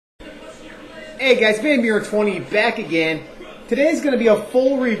Hey guys, BabyMirror20 back again. Today's going to be a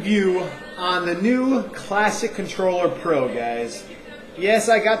full review on the new Classic Controller Pro, guys. Yes,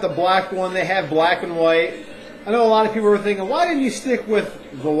 I got the black one. They have black and white. I know a lot of people were thinking, why didn't you stick with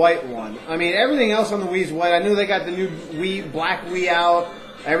the white one? I mean, everything else on the Wii's white. I know they got the new Wii, black Wii out.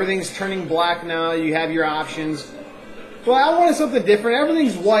 Everything's turning black now. You have your options. Well, I wanted something different.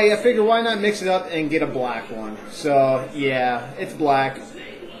 Everything's white. I figured why not mix it up and get a black one. So, yeah, it's black.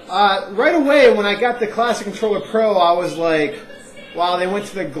 Right away, when I got the Classic Controller Pro, I was like, wow, they went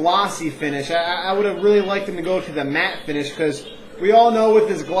to the glossy finish. I would have really liked them to go to the matte finish because we all know with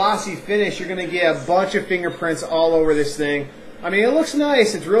this glossy finish, you're going to get a bunch of fingerprints all over this thing. I mean, it looks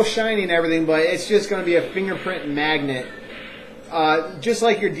nice. It's real shiny and everything, but it's just going to be a fingerprint magnet. Just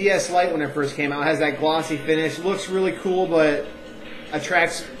like your DS Lite when it first came out, it has that glossy finish. Looks really cool, but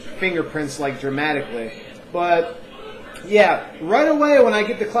attracts fingerprints like dramatically. But yeah, right away when I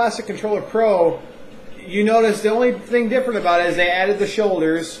get the Classic Controller Pro, you notice the only thing different about it is they added the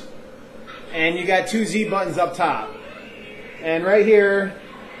shoulders, and you got two Z buttons up top. And right here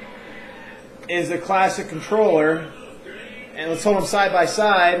is the Classic Controller, and let's hold them side by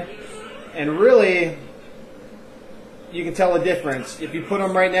side, and really you can tell the difference. If you put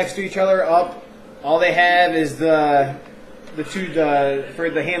them right next to each other up, all they have is the for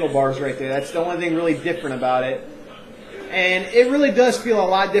the handlebars right there. That's the only thing really different about it. And it really does feel a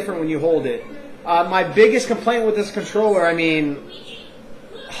lot different when you hold it. My biggest complaint with this controller, I mean,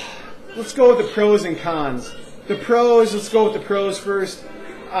 let's go with the pros and cons. The pros, let's go with the pros first.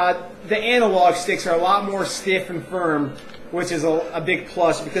 The analog sticks are a lot more stiff and firm, which is a big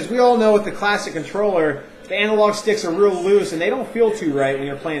plus because we all know with the Classic Controller, the analog sticks are real loose and they don't feel too right when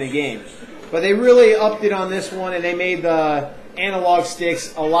you're playing a game. But they really upped it on this one and they made the analog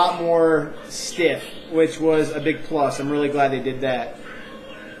sticks a lot more stiff, which was a big plus. I'm really glad they did that.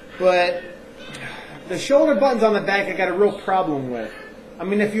 But the shoulder buttons on the back I got a real problem with. I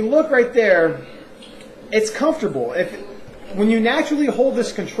mean, if you look right there, it's comfortable. When you naturally hold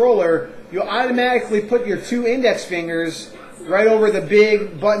this controller, you'll automatically put your two index fingers right over the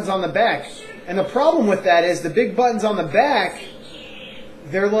big buttons on the back. And the problem with that is the big buttons on the back,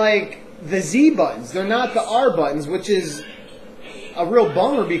 they're like the Z buttons. They're not the R buttons, which is a real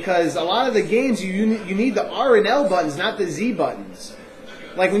bummer because a lot of the games you need the R and L buttons, not the Z buttons.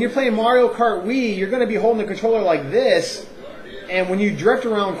 Like when you're playing Mario Kart Wii, you're going to be holding the controller like this, and when you drift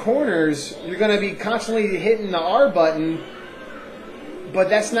around corners, you're going to be constantly hitting the R button, but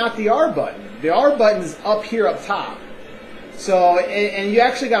that's not the R button. The R button's up here up top. So, and you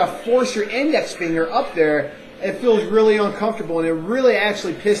actually got to force your index finger up there. It feels really uncomfortable, and it really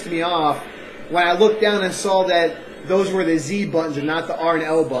actually pissed me off when I looked down and saw that those were the Z buttons and not the R and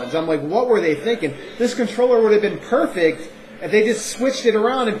L buttons. I'm like, what were they thinking? This controller would have been perfect if they just switched it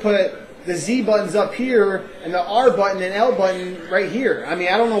around and put the Z buttons up here and the R button and L button right here. I mean,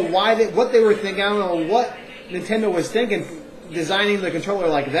 I don't know what they were thinking. I don't know what Nintendo was thinking designing the controller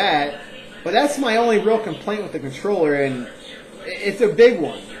like that. But that's my only real complaint with the controller, and it's a big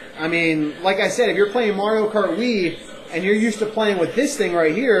one. I mean, like I said, if you're playing Mario Kart Wii and you're used to playing with this thing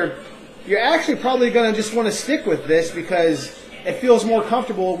right here, you're actually probably going to just want to stick with this because it feels more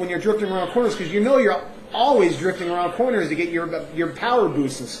comfortable when you're drifting around corners because you know you're always drifting around corners to get your power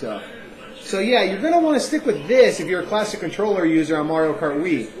boost and stuff. So yeah, you're going to want to stick with this if you're a Classic Controller user on Mario Kart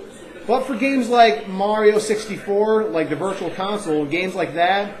Wii. But for games like Mario 64, like the Virtual Console, games like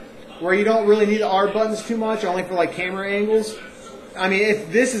that, where you don't really need the R buttons too much, only for like camera angles, I mean,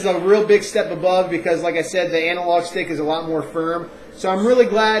 this is a real big step above because, like I said, the analog stick is a lot more firm. So I'm really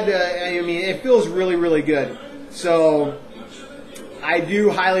glad, I mean, it feels really, really good. So I do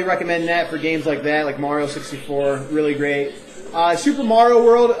highly recommend that for games like that, like Mario 64, really great. Super Mario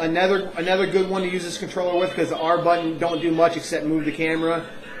World, another good one to use this controller with because the R button don't do much except move the camera.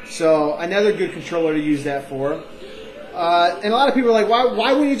 So another good controller to use that for. And a lot of people are like,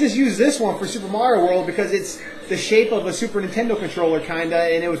 why wouldn't you just use this one for Super Mario World? Because it's the shape of a Super Nintendo controller, kind of,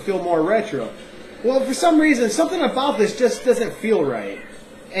 and it would feel more retro. Well, for some reason, something about this just doesn't feel right.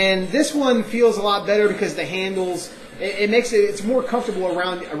 And this one feels a lot better because the handles, it makes it's more comfortable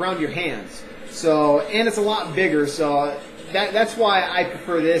around your hands. So, and it's a lot bigger, so that's why I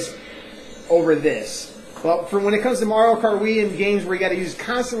prefer this over this. But for when it comes to Mario Kart Wii and games where you got to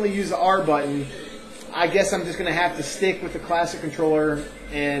constantly use the R button, I guess I'm just going to have to stick with the Classic Controller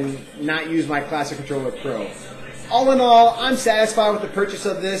and not use my Classic Controller Pro. All in all, I'm satisfied with the purchase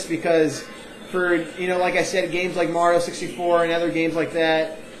of this because for, like I said, games like Mario 64 and other games like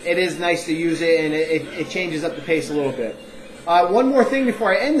that, it is nice to use it and it changes up the pace a little bit. One more thing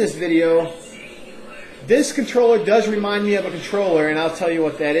before I end this video. This controller does remind me of a controller, and I'll tell you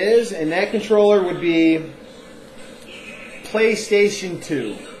what that is. And that controller would be PlayStation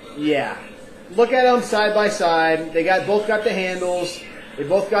 2. Yeah. Look at them side by side. They both got the handles. They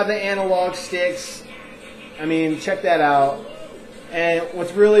both got the analog sticks. I mean, check that out. And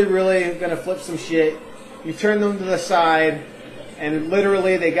what's really, really going to flip some shit, you turn them to the side, and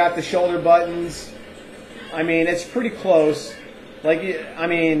literally they got the shoulder buttons. I mean, it's pretty close. Pretty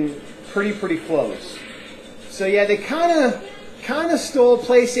close. So yeah, they kind of stole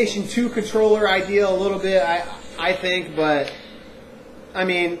PlayStation 2 controller idea a little bit, I think, but I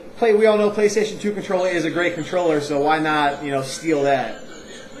mean, we all know PlayStation 2 controller is a great controller, so why not, steal that?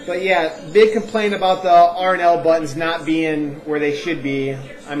 But yeah, big complaint about the R and L buttons not being where they should be.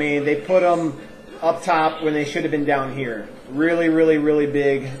 I mean, they put them up top when they should have been down here. Really, really, really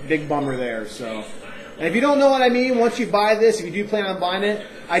big bummer there. So, and if you don't know what I mean, once you buy this, if you do plan on buying it,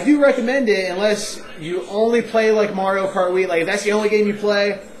 I do recommend it unless you only play like Mario Kart Wii. Like if that's the only game you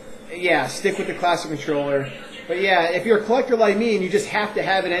play, yeah, stick with the classic controller. But yeah, if you're a collector like me and you just have to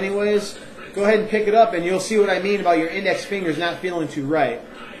have it anyways, go ahead and pick it up and you'll see what I mean about your index fingers not feeling too right.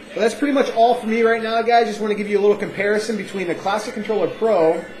 But that's pretty much all for me right now, guys. Just want to give you a little comparison between the Classic Controller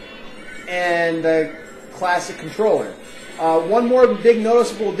Pro and the Classic Controller. One more big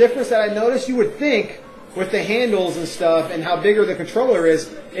noticeable difference that I noticed, you would think with the handles and stuff and how bigger the controller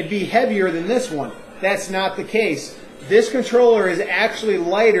is, it'd be heavier than this one. That's not the case. This controller is actually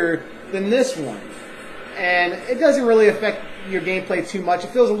lighter than this one. And it doesn't really affect your gameplay too much.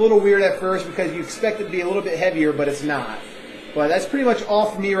 It feels a little weird at first because you expect it to be a little bit heavier, but it's not. But that's pretty much all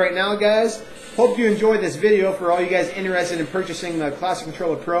for me right now, guys. Hope you enjoyed this video for all you guys interested in purchasing the Classic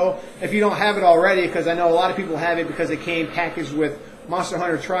Controller Pro. If you don't have it already, because I know a lot of people have it because it came packaged with Monster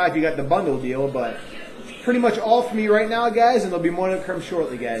Hunter Tribe, you got the bundle deal. But pretty much all for me right now, guys, and there'll be more to come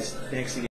shortly, guys. Thanks again.